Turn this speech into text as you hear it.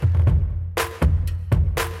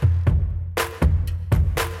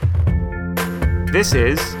This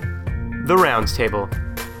is The Rounds Table.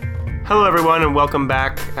 Hello everyone and welcome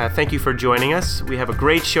back. Thank you for joining us. We have a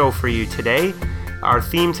great show for you today. Our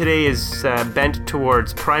theme today is bent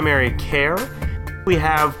towards primary care. We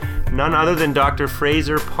have none other than Dr.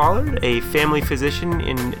 Fraser Pollard, a family physician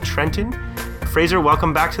in Trenton. Fraser,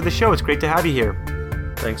 welcome back to the show. It's great to have you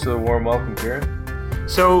here. Thanks for the warm welcome, Kieran.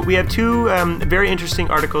 So we have two very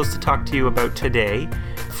interesting articles to talk to you about today.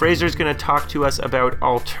 Fraser's going to talk to us about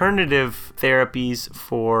alternative therapies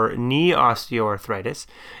for knee osteoarthritis,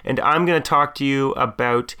 and I'm going to talk to you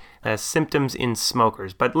about symptoms in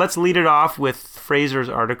smokers. But let's lead it off with Fraser's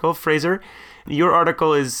article. Fraser, your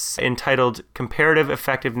article is entitled Comparative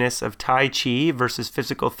Effectiveness of Tai Chi versus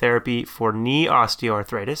Physical Therapy for Knee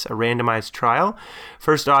Osteoarthritis, a randomized trial.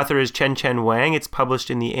 First author is Chen Wang. It's published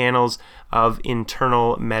in the Annals of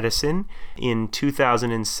Internal Medicine in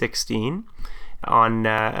 2016. On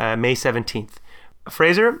May 17th.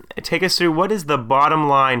 Fraser, take us through what is the bottom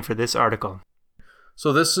line for this article?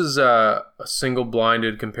 So this is a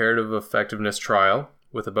single-blinded comparative effectiveness trial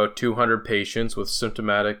with about 200 patients with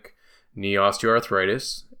symptomatic knee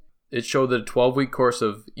osteoarthritis. It showed that a 12-week course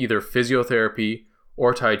of either physiotherapy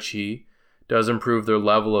or Tai Chi does improve their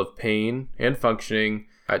level of pain and functioning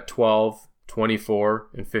at 12, 24,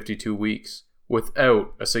 and 52 weeks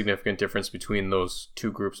without a significant difference between those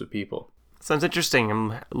two groups of people. Sounds interesting.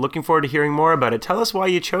 I'm looking forward to hearing more about it. Tell us why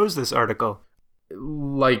you chose this article.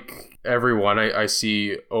 Like everyone, I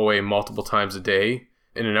see OA multiple times a day.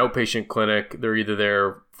 In an outpatient clinic, they're either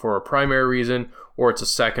there for a primary reason or it's a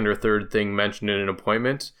second or third thing mentioned in an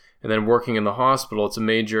appointment. And then working in the hospital, it's a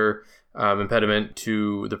major impediment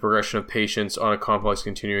to the progression of patients on a complex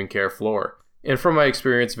continuing care floor. And from my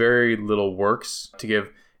experience, very little works to give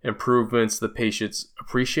improvements the patients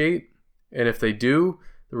appreciate. And if they do,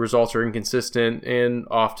 the results are inconsistent and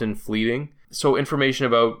often fleeting. So information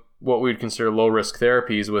about what we would consider low-risk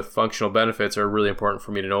therapies with functional benefits are really important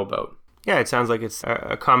for me to know about. Yeah, it sounds like it's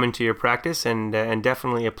common to your practice and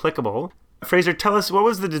definitely applicable. Fraser, tell us, what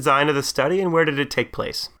was the design of the study and where did it take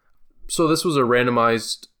place? So this was a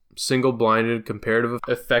randomized, single-blinded comparative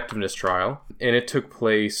effectiveness trial, and it took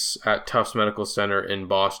place at Tufts Medical Center in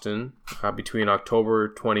Boston between October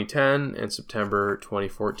 2010 and September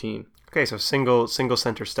 2014. Okay, so single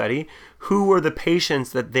center study. Who were the patients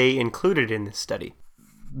that they included in this study?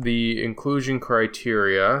 The inclusion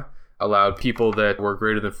criteria allowed people that were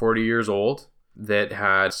greater than 40 years old, that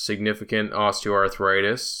had significant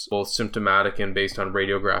osteoarthritis, both symptomatic and based on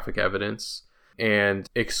radiographic evidence, and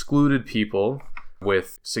excluded people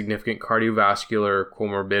with significant cardiovascular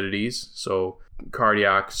comorbidities, so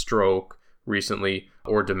cardiac, stroke recently,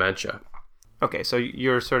 or dementia. Okay, so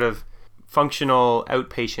you're sort of functional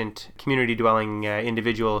outpatient community dwelling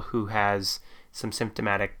individual who has some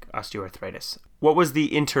symptomatic osteoarthritis. What was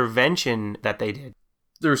the intervention that they did?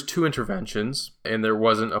 There's two interventions, and there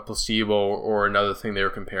wasn't a placebo or another thing they were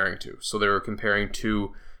comparing to. So they were comparing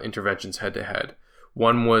two interventions head to head.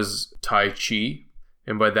 One was Tai Chi,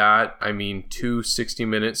 and by that I mean 2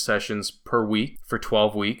 60-minute sessions per week for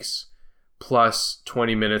 12 weeks, plus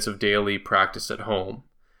 20 minutes of daily practice at home.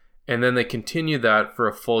 And then they continued that for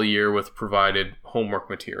a full year with provided homework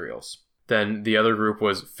materials. Then the other group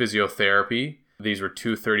was physiotherapy. These were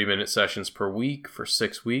 2 30-minute sessions per week for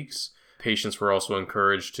 6 weeks. Patients were also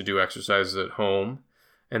encouraged to do exercises at home.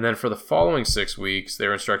 And then for the following 6 weeks, they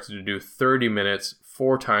were instructed to do 30 minutes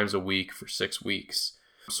 4 times a week for 6 weeks.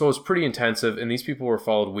 So it was pretty intensive, and these people were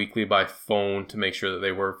followed weekly by phone to make sure that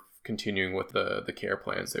they were continuing with the care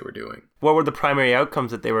plans they were doing. What were the primary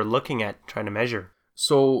outcomes that they were looking at, trying to measure?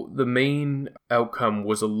 So the main outcome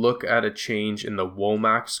was a look at a change in the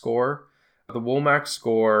WOMAC score. The WOMAC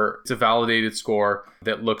score is a validated score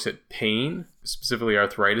that looks at pain, specifically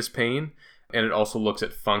arthritis pain, and it also looks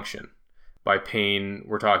at function. By pain,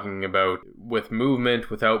 we're talking about with movement,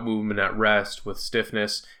 without movement, at rest, with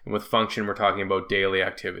stiffness, and with function, we're talking about daily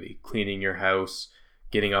activity, cleaning your house,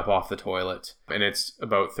 getting up off the toilet. And it's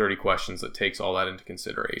about 30 questions that takes all that into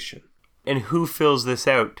consideration. And who fills this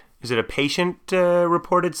out? Is it a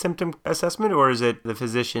patient-reported symptom assessment, or is it the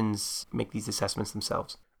physicians make these assessments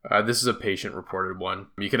themselves? This is a patient-reported one.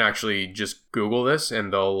 You can actually just Google this,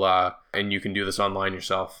 and and you can do this online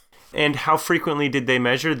yourself. And how frequently did they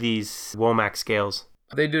measure these WOMAC scales?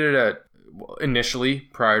 They did it initially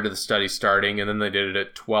prior to the study starting, and then they did it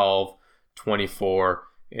at 12, 24,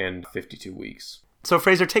 and 52 weeks. So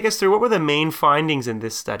Fraser, take us through, what were the main findings in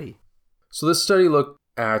this study? So this study looked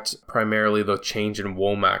at primarily the change in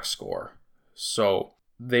WOMAC score. So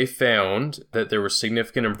they found that there were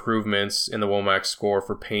significant improvements in the WOMAC score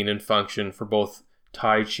for pain and function for both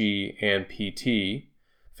Tai Chi and PT,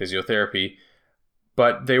 physiotherapy,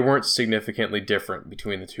 but they weren't significantly different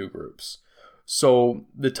between the two groups. So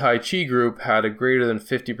the Tai Chi group had a greater than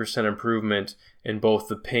 50% improvement in both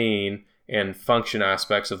the pain and function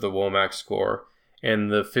aspects of the WOMAC score, and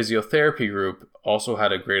the physiotherapy group also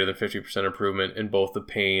had a greater than 50% improvement in both the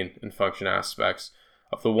pain and function aspects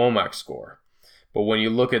of the WOMAC score. But when you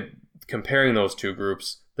look at comparing those two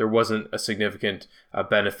groups, there wasn't a significant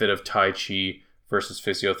benefit of Tai Chi versus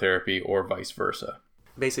physiotherapy or vice versa.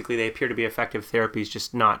 Basically, they appear to be effective therapies,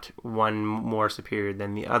 just not one more superior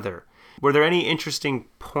than the other. Were there any interesting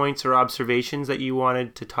points or observations that you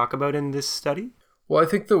wanted to talk about in this study? Well, I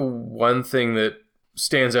think the one thing that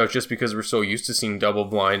stands out, just because we're so used to seeing double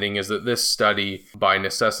blinding, is that this study by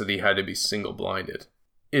necessity had to be single blinded.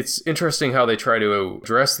 It's interesting how they try to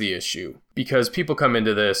address the issue, because people come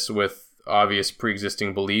into this with obvious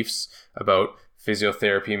pre-existing beliefs about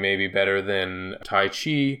physiotherapy may be better than Tai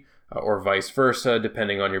Chi or vice versa,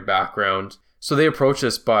 depending on your background. So they approach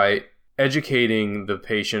this by educating the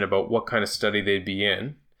patient about what kind of study they'd be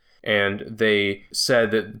in. And they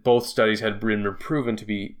said that both studies had been proven to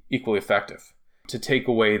be equally effective, to take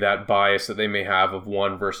away that bias that they may have of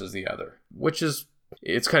one versus the other, which is,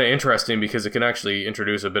 it's kind of interesting because it can actually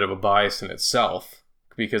introduce a bit of a bias in itself.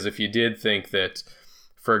 Because if you did think that,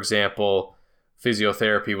 for example,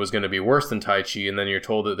 physiotherapy was going to be worse than Tai Chi, and then you're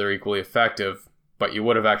told that they're equally effective, but you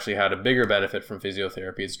would have actually had a bigger benefit from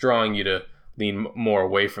physiotherapy, it's drawing you to lean more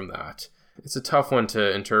away from that. It's a tough one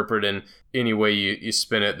to interpret, and any way you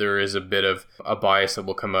spin it, there is a bit of a bias that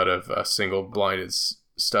will come out of a single blinded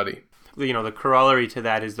study. You know, the corollary to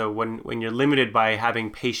that is, though, when you're limited by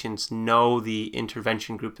having patients know the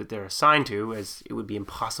intervention group that they're assigned to, as it would be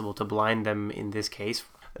impossible to blind them in this case,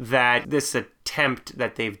 that this attempt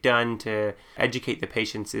that they've done to educate the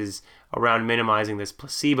patients is around minimizing this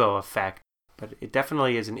placebo effect. But it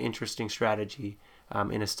definitely is an interesting strategy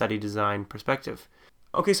in a study design perspective.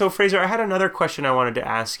 Okay, so Fraser, I had another question I wanted to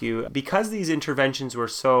ask you. Because these interventions were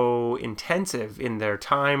so intensive in their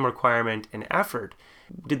time requirement and effort,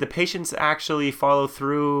 did the patients actually follow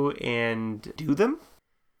through and do them?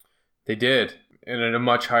 They did, and at a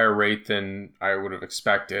much higher rate than I would have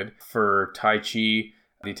expected. For Tai Chi,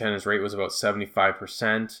 the attendance rate was about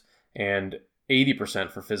 75% and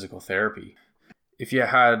 80% for physical therapy. If you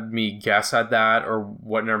had me guess at that, or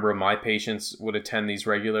what number of my patients would attend these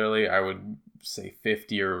regularly, I would say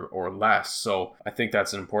 50 or less. So I think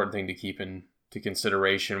that's an important thing to keep into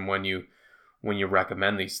consideration when you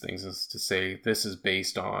recommend these things, is to say this is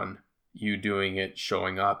based on you doing it,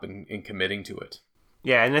 showing up, and committing to it.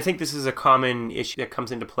 Yeah, and I think this is a common issue that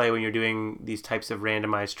comes into play when you're doing these types of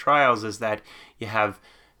randomized trials, is that you have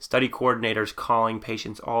study coordinators calling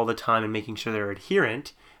patients all the time and making sure they're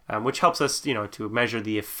adherent, which helps us, to measure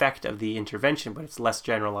the effect of the intervention, but it's less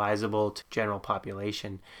generalizable to general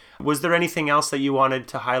population. Was there anything else that you wanted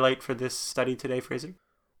to highlight for this study today, Fraser?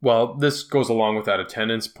 Well, this goes along with that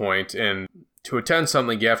attendance point, and to attend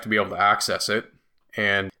something, you have to be able to access it.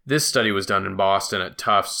 And this study was done in Boston at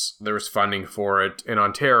Tufts. There was funding for it. In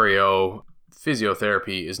Ontario,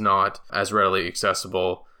 physiotherapy is not as readily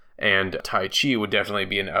accessible, and Tai Chi would definitely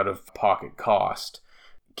be an out-of-pocket cost.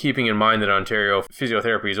 Keeping in mind that in Ontario,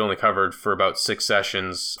 physiotherapy is only covered for about 6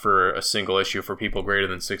 sessions for a single issue for people greater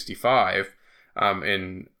than 65.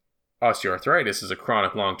 And osteoarthritis is a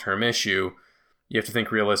chronic long-term issue. You have to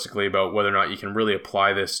think realistically about whether or not you can really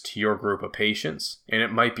apply this to your group of patients. And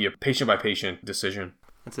it might be a patient-by-patient decision.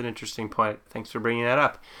 That's an interesting point. Thanks for bringing that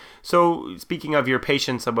up. So speaking of your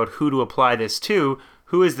patients, about who to apply this to,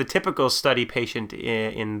 who is the typical study patient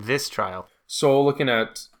in this trial? So looking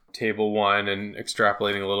at Table 1 and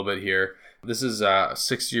extrapolating a little bit here, this is a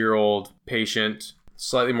 60-year-old patient,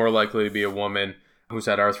 slightly more likely to be a woman, who's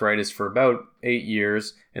had arthritis for about 8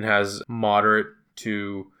 years and has moderate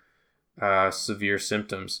to severe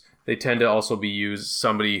symptoms. They tend to also be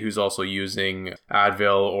somebody who's also using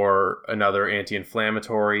Advil or another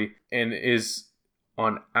anti-inflammatory, and is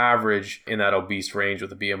on average in that obese range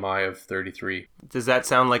with a BMI of 33. Does that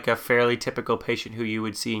sound like a fairly typical patient who you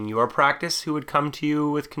would see in your practice who would come to you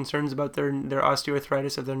with concerns about their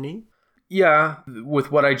osteoarthritis of their knee? Yeah,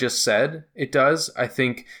 with what I just said, it does. I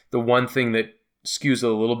think the one thing that skews it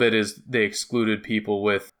a little bit is they excluded people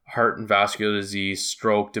with heart and vascular disease,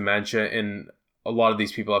 stroke, dementia, and a lot of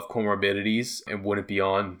these people have comorbidities and wouldn't be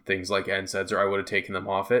on things like NSAIDs, or I would have taken them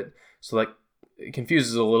off it. So it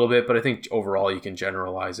confuses a little bit, but I think overall you can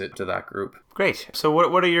generalize it to that group. Great. So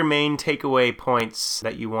what are your main takeaway points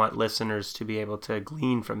that you want listeners to be able to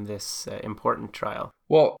glean from this important trial?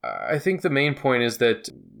 Well, I think the main point is that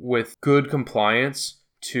with good compliance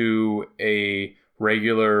to a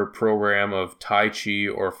regular program of Tai Chi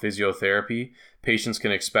or physiotherapy, patients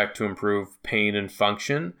can expect to improve pain and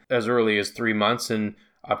function as early as 3 months and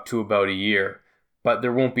up to about a year. But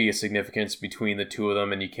there won't be a significance between the two of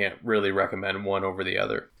them, and you can't really recommend one over the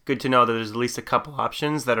other. Good to know that there's at least a couple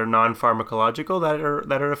options that are non-pharmacological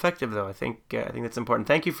that are effective, though. I think that's important.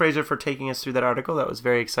 Thank you, Fraser, for taking us through that article. That was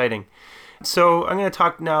very exciting. So I'm going to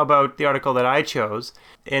talk now about the article that I chose,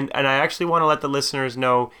 and I actually want to let the listeners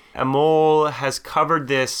know Amol has covered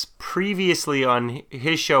this previously on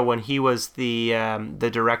his show when he was the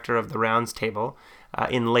director of the Rounds Table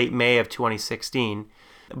in late May of 2016.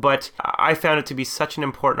 But I found it to be such an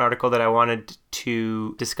important article that I wanted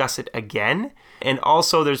to discuss it again. And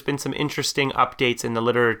also there's been some interesting updates in the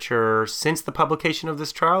literature since the publication of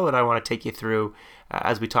this trial that I want to take you through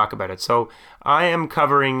as we talk about it. So I am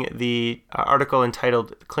covering the article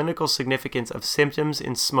entitled Clinical Significance of Symptoms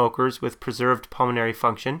in Smokers with Preserved Pulmonary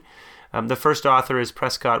Function. The first author is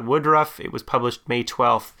Prescott Woodruff. It was published May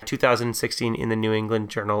 12th, 2016 in the New England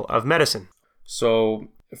Journal of Medicine. So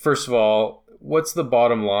first of all, what's the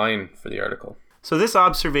bottom line for the article? So this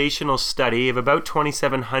observational study of about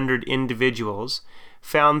 2,700 individuals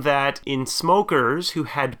found that in smokers who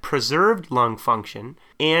had preserved lung function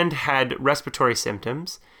and had respiratory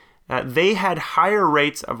symptoms, they had higher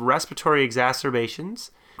rates of respiratory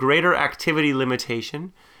exacerbations, greater activity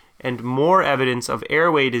limitation, and more evidence of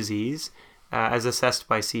airway disease as assessed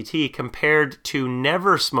by CT compared to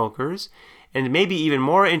never smokers, and maybe even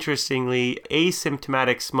more interestingly,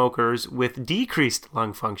 asymptomatic smokers with decreased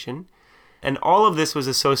lung function. And all of this was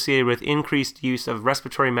associated with increased use of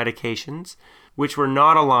respiratory medications, which were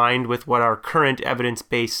not aligned with what our current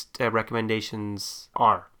evidence-based recommendations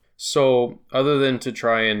are. So, other than to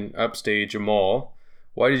try and upstage Amol,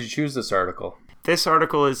 why did you choose this article? This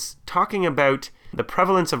article is talking about the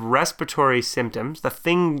prevalence of respiratory symptoms, the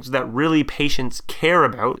things that really patients care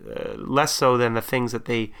about, less so than the things that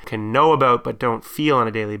they can know about but don't feel on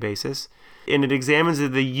a daily basis. And it examines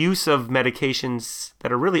the use of medications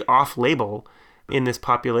that are really off-label in this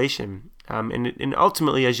population. And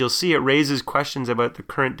ultimately, as you'll see, it raises questions about the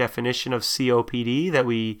current definition of COPD, that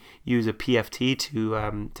we use a PFT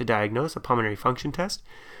to diagnose, a pulmonary function test.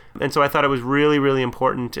 And so I thought it was really, really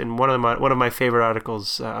important, and one of my favorite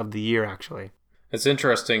articles of the year, actually. It's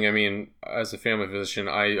interesting. I mean, as a family physician,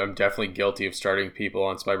 I'm definitely guilty of starting people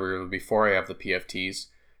on spironolactone before I have the PFTs,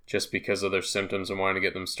 just because of their symptoms and wanting to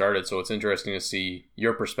get them started. So it's interesting to see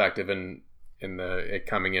your perspective in it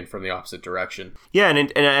coming in from the opposite direction. Yeah,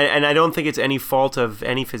 and I don't think it's any fault of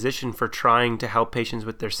any physician for trying to help patients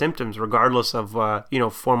with their symptoms, regardless of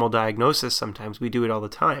formal diagnosis. Sometimes we do it all the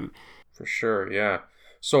time. For sure, yeah.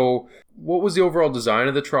 So what was the overall design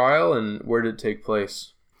of the trial, and where did it take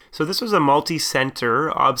place? So this was a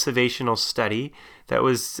multi-center observational study that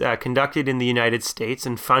was conducted in the United States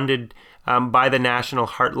and funded by the National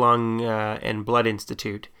Heart, Lung, and Blood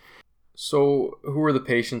Institute. So who were the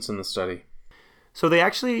patients in the study? So they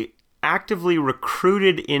actually actively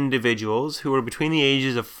recruited individuals who were between the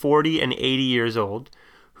ages of 40 and 80 years old,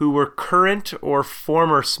 who were current or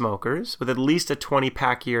former smokers with at least a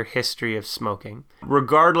 20-pack year history of smoking,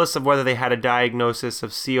 regardless of whether they had a diagnosis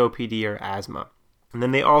of COPD or asthma. And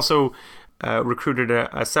then they also recruited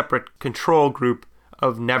a separate control group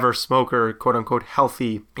of never smoker, quote unquote,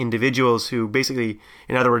 healthy individuals who basically,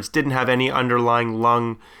 in other words, didn't have any underlying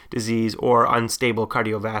lung disease or unstable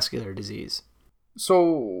cardiovascular disease. So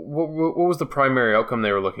what was the primary outcome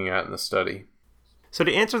they were looking at in the study? So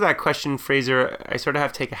to answer that question, Fraser, I sort of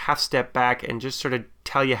have to take a half step back and just sort of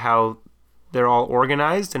tell you how they're all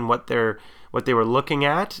organized and what they were looking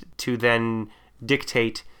at to then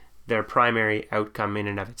dictate their primary outcome in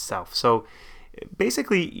and of itself. So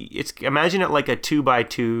basically, imagine it like a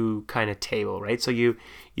 2x2 kind of table, right? So you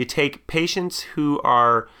take patients who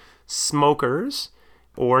are smokers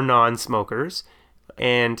or non-smokers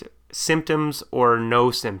and symptoms or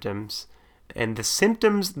no symptoms. And the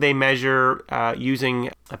symptoms they measure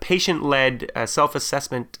using a patient-led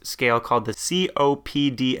self-assessment scale called the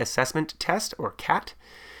COPD Assessment Test, or CAT,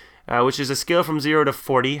 which is a scale from 0 to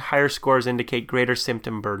 40. Higher scores indicate greater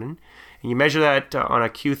symptom burden. And you measure that on a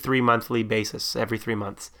Q3 monthly basis every 3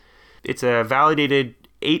 months. It's a validated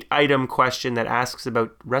 8-item question that asks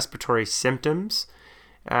about respiratory symptoms,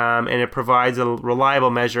 and it provides a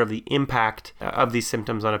reliable measure of the impact of these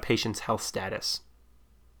symptoms on a patient's health status.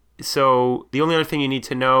 So the only other thing you need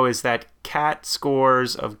to know is that CAT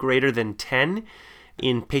scores of greater than 10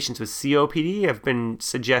 in patients with COPD have been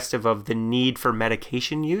suggestive of the need for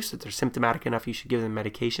medication use. If they're symptomatic enough, you should give them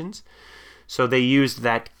medications. So they used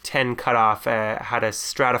that 10 cutoff how to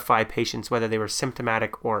stratify patients, whether they were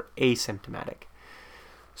symptomatic or asymptomatic.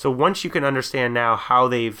 So once you can understand now how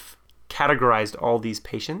they've categorized all these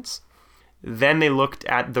patients, then they looked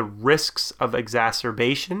at the risks of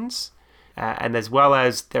exacerbations, and as well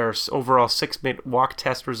as their overall 6-minute walk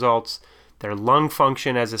test results, their lung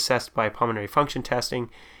function as assessed by pulmonary function testing,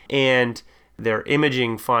 and their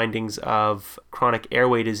imaging findings of chronic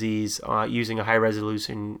airway disease using a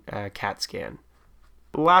high-resolution CAT scan.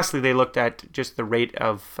 Lastly, they looked at just the rate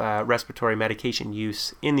of respiratory medication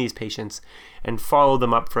use in these patients and followed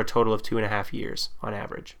them up for a total of 2.5 years on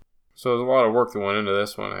average. So there's a lot of work that went into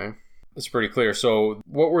this one, eh? It's pretty clear. So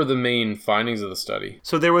what were the main findings of the study?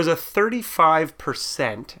 So there was a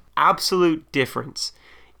 35% absolute difference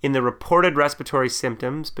in the reported respiratory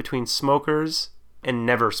symptoms between smokers and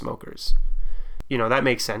never smokers. That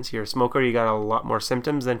makes sense. You're a smoker, you got a lot more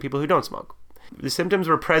symptoms than people who don't smoke. The symptoms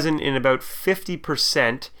were present in about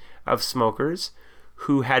 50% of smokers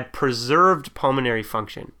who had preserved pulmonary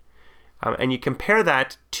function. And you compare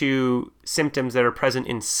that to symptoms that are present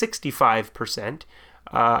in 65%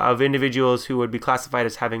 of individuals who would be classified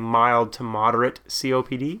as having mild to moderate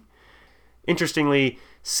COPD. Interestingly,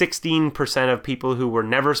 16% of people who were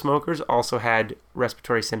never smokers also had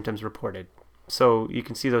respiratory symptoms reported. So you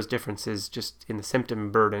can see those differences just in the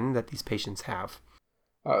symptom burden that these patients have.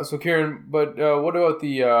 So Kieran, but what about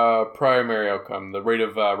the primary outcome, the rate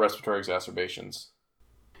of respiratory exacerbations?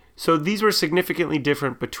 So these were significantly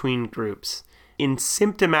different between groups. In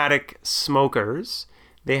symptomatic smokers,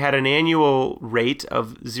 they had an annual rate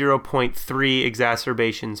of 0.3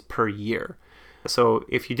 exacerbations per year. So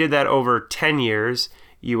if you did that over 10 years,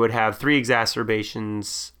 you would have 3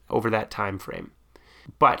 exacerbations over that time frame.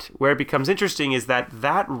 But where it becomes interesting is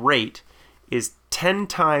that rate is 10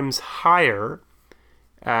 times higher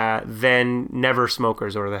than never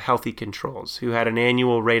smokers or the healthy controls, who had an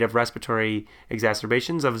annual rate of respiratory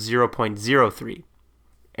exacerbations of 0.03.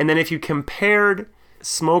 And then if you compared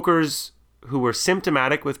smokers who were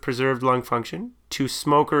symptomatic with preserved lung function to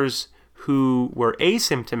smokers who were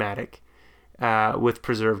asymptomatic with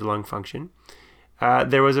preserved lung function,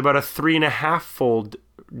 there was about a 3.5-fold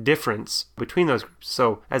difference between those groups.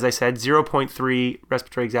 So, as I said, 0.3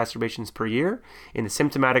 respiratory exacerbations per year in the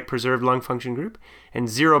symptomatic preserved lung function group, and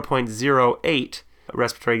 0.08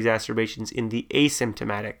 respiratory exacerbations in the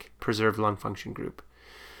asymptomatic preserved lung function group.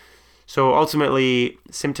 So ultimately,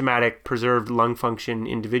 symptomatic preserved lung function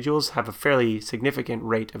individuals have a fairly significant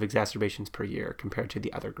rate of exacerbations per year compared to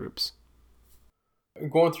the other groups.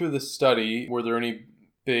 Going through the study, were there any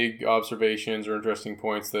big observations or interesting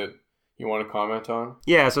points that you want to comment on?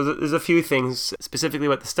 Yeah, so there's a few things specifically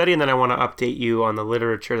about the study, and then I want to update you on the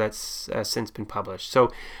literature that's since been published.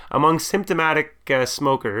 So among symptomatic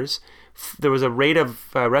smokers, there was a rate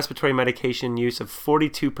of respiratory medication use of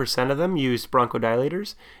 42% of them used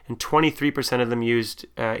bronchodilators, and 23% of them used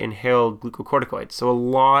inhaled glucocorticoids. So a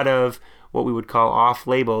lot of what we would call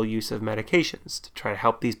off-label use of medications to try to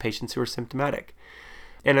help these patients who are symptomatic.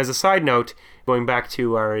 And as a side note, going back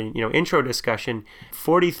to our intro discussion,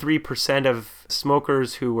 43% of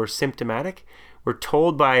smokers who were symptomatic were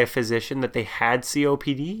told by a physician that they had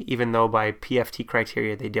COPD, even though by PFT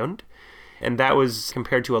criteria they don't. And that was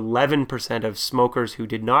compared to 11% of smokers who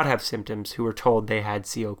did not have symptoms who were told they had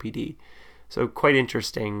COPD. So quite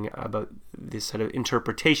interesting about this sort of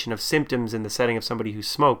interpretation of symptoms in the setting of somebody who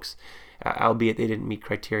smokes, albeit they didn't meet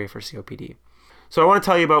criteria for COPD. So I want to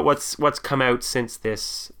tell you about what's come out since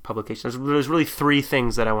this publication. There's really 3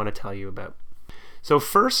 things that I want to tell you about. So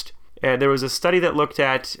first, there was a study that looked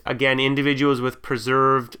at, again, individuals with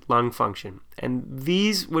preserved lung function. And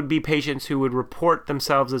these would be patients who would report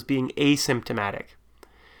themselves as being asymptomatic.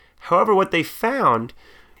 However, what they found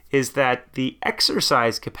is that the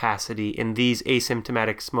exercise capacity in these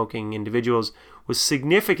asymptomatic smoking individuals was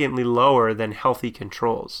significantly lower than healthy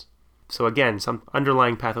controls. So again, some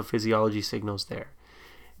underlying pathophysiology signals there.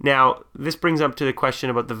 Now, this brings up to the question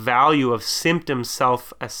about the value of symptom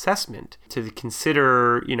self-assessment to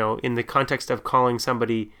consider, in the context of calling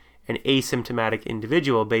somebody an asymptomatic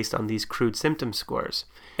individual based on these crude symptom scores.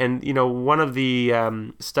 And, one of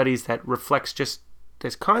the studies that reflects just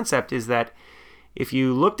this concept is that if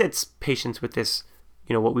you looked at patients with this,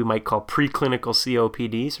 what we might call preclinical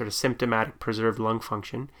COPD, sort of symptomatic preserved lung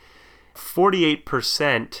function,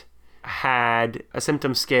 48% had a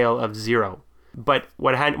symptom scale of 0. But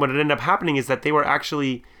what ended up happening is that they were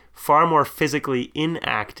actually far more physically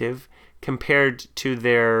inactive compared to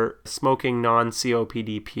their smoking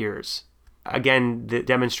non-COPD peers. Again, the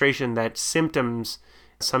demonstration that symptoms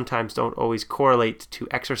sometimes don't always correlate to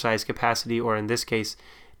exercise capacity, or in this case,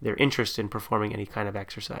 their interest in performing any kind of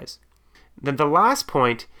exercise. Then the last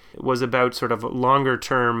point was about sort of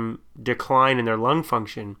longer-term decline in their lung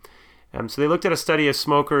function. So they looked at a study of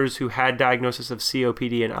smokers who had diagnosis of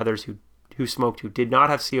COPD and others who smoked who did not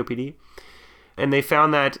have COPD. And they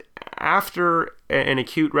found that after an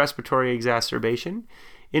acute respiratory exacerbation,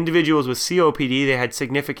 individuals with COPD, they had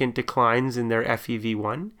significant declines in their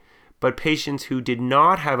FEV1, but patients who did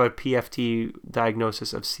not have a PFT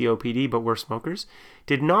diagnosis of COPD but were smokers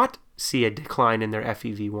did not see a decline in their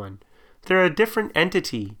FEV1. They're a different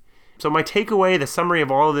entity. So my takeaway, the summary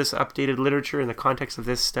of all of this updated literature in the context of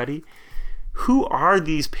this study, who are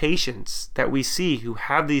these patients that we see who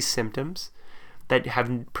have these symptoms, that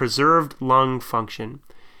have preserved lung function,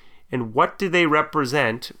 and what do they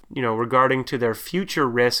represent, regarding to their future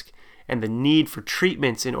risk and the need for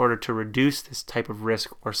treatments in order to reduce this type of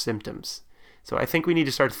risk or symptoms. So I think we need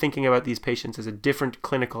to start thinking about these patients as a different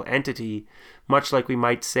clinical entity, much like we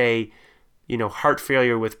might say, heart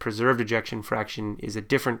failure with preserved ejection fraction is a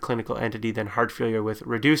different clinical entity than heart failure with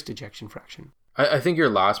reduced ejection fraction. I think your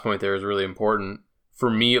last point there is really important, for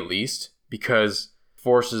me at least, because it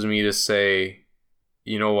forces me to say,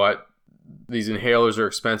 you know what, these inhalers are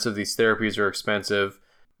expensive, these therapies are expensive,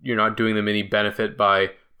 you're not doing them any benefit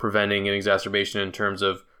by preventing an exacerbation in terms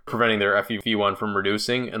of preventing their FEV1 from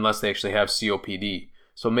reducing unless they actually have COPD.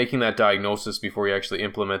 So making that diagnosis before you actually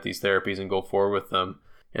implement these therapies and go forward with them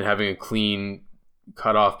and having a clean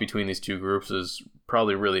cutoff between these two groups is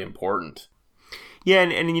probably really important. Yeah,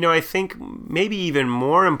 and I think maybe even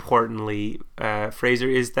more importantly, Fraser,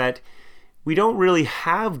 is that we don't really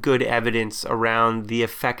have good evidence around the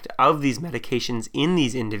effect of these medications in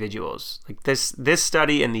these individuals. Like this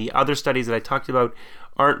study and the other studies that I talked about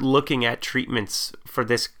aren't looking at treatments for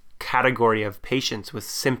this category of patients with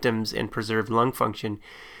symptoms and preserved lung function.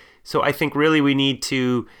 So I think really we need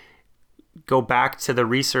to go back to the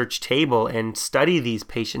research table and study these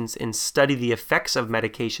patients and study the effects of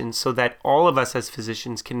medications so that all of us as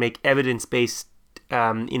physicians can make evidence-based,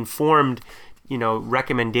 informed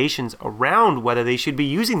recommendations around whether they should be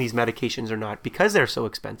using these medications or not because they're so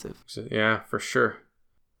expensive. Yeah, for sure.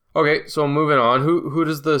 Okay, so moving on. Who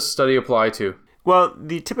does the study apply to? Well,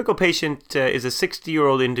 the typical patient is a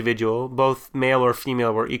 60-year-old individual. Both male or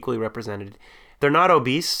female were equally represented. They're not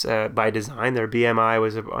obese by design. Their BMI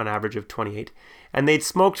was on average of 28. And they'd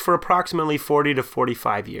smoked for approximately 40 to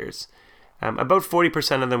 45 years. About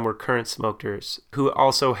 40% of them were current smokers who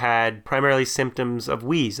also had primarily symptoms of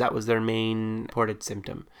wheeze. That was their main reported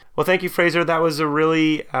symptom. Well, thank you, Fraser. That was a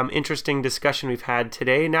really interesting discussion we've had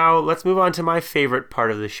today. Now, let's move on to my favorite part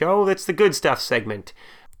of the show. That's the good stuff segment.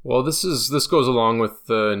 Well, this goes along with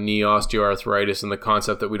the knee osteoarthritis and the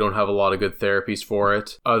concept that we don't have a lot of good therapies for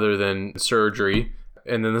it other than surgery.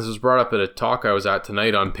 And then this was brought up at a talk I was at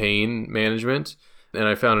tonight on pain management, and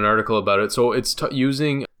I found an article about it. So it's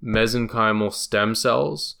using mesenchymal stem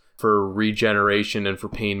cells for regeneration and for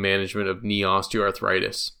pain management of knee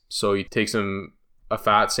osteoarthritis. So you take a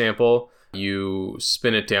fat sample, you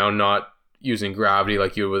spin it down, not using gravity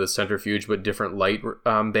like you would with a centrifuge, but different light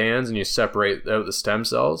bands, and you separate out the stem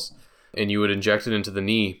cells, and you would inject it into the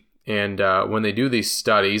knee. And when they do these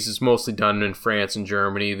studies, it's mostly done in France and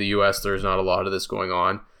Germany. The US, there's not a lot of this going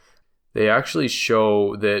on. They actually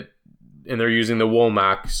show that, and they're using the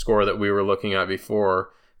Womack score that we were looking at before,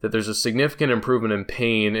 that there's a significant improvement in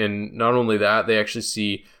pain. And not only that, they actually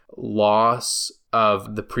see loss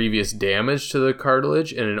of the previous damage to the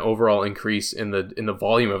cartilage and an overall increase in the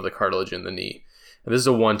volume of the cartilage in the knee. And this is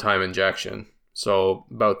a one-time injection. So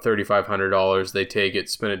about $3,500, they take it,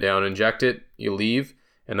 spin it down, inject it, you leave,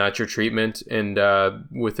 and that's your treatment. And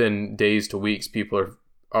within days to weeks, people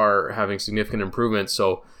are having significant improvements.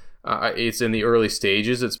 So it's in the early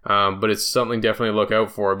stages, but it's something definitely to look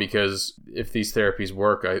out for, because if these therapies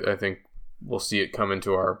work, I think we'll see it come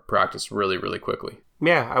into our practice really, really quickly.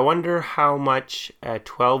 Yeah, I wonder how much a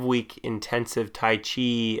 12-week intensive Tai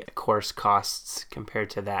Chi course costs compared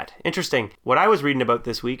to that. Interesting. What I was reading about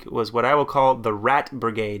this week was what I will call the Rat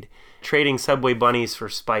Brigade, trading Subway bunnies for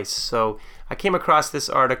spice. So I came across this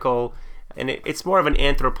article, and it's more of an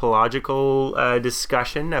anthropological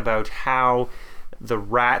discussion about how the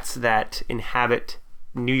rats that inhabit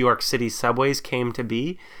New York City subways came to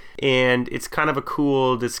be. And it's kind of a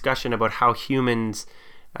cool discussion about how humans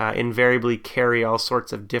invariably carry all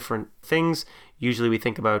sorts of different things. Usually we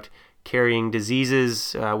think about carrying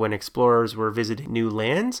diseases when explorers were visiting new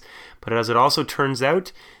lands, but as it also turns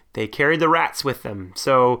out, they carried the rats with them.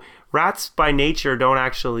 So rats by nature don't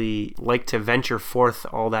actually like to venture forth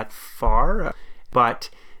all that far, but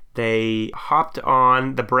the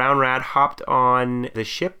brown rat hopped on the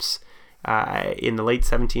ships in the late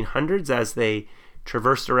 1700s as they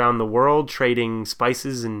traversed around the world trading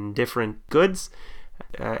spices and different goods,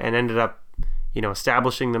 and ended up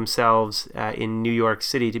establishing themselves in New York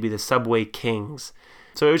City to be the subway kings.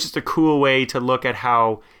 So it was just a cool way to look at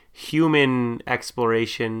how human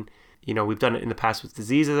exploration, we've done it in the past with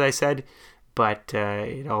disease, as I said, but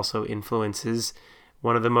it also influences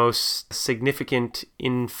one of the most significant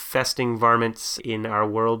infesting varmints in our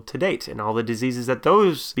world to date, and all the diseases that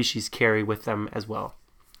those species carry with them as well.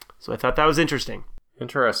 So I thought that was interesting.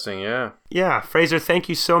 Interesting, yeah. Yeah, Fraser, thank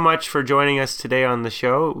you so much for joining us today on the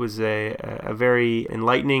show. It was a very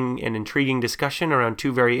enlightening and intriguing discussion around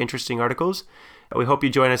two very interesting articles. We hope you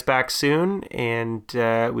join us back soon, and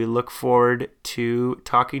we look forward to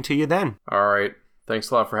talking to you then. All right. Thanks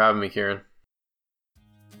a lot for having me, Kieran.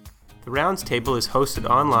 The Rounds Table is hosted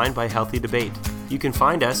online by Healthy Debate. You can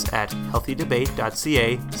find us at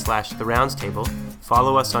healthydebate.ca/The Rounds Table,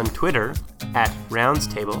 follow us on Twitter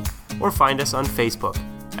 @RoundsTable, or find us on Facebook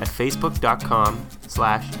at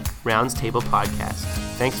facebook.com/Rounds Table Podcast.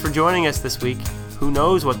 Thanks for joining us this week. Who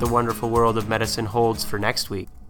knows what the wonderful world of medicine holds for next week?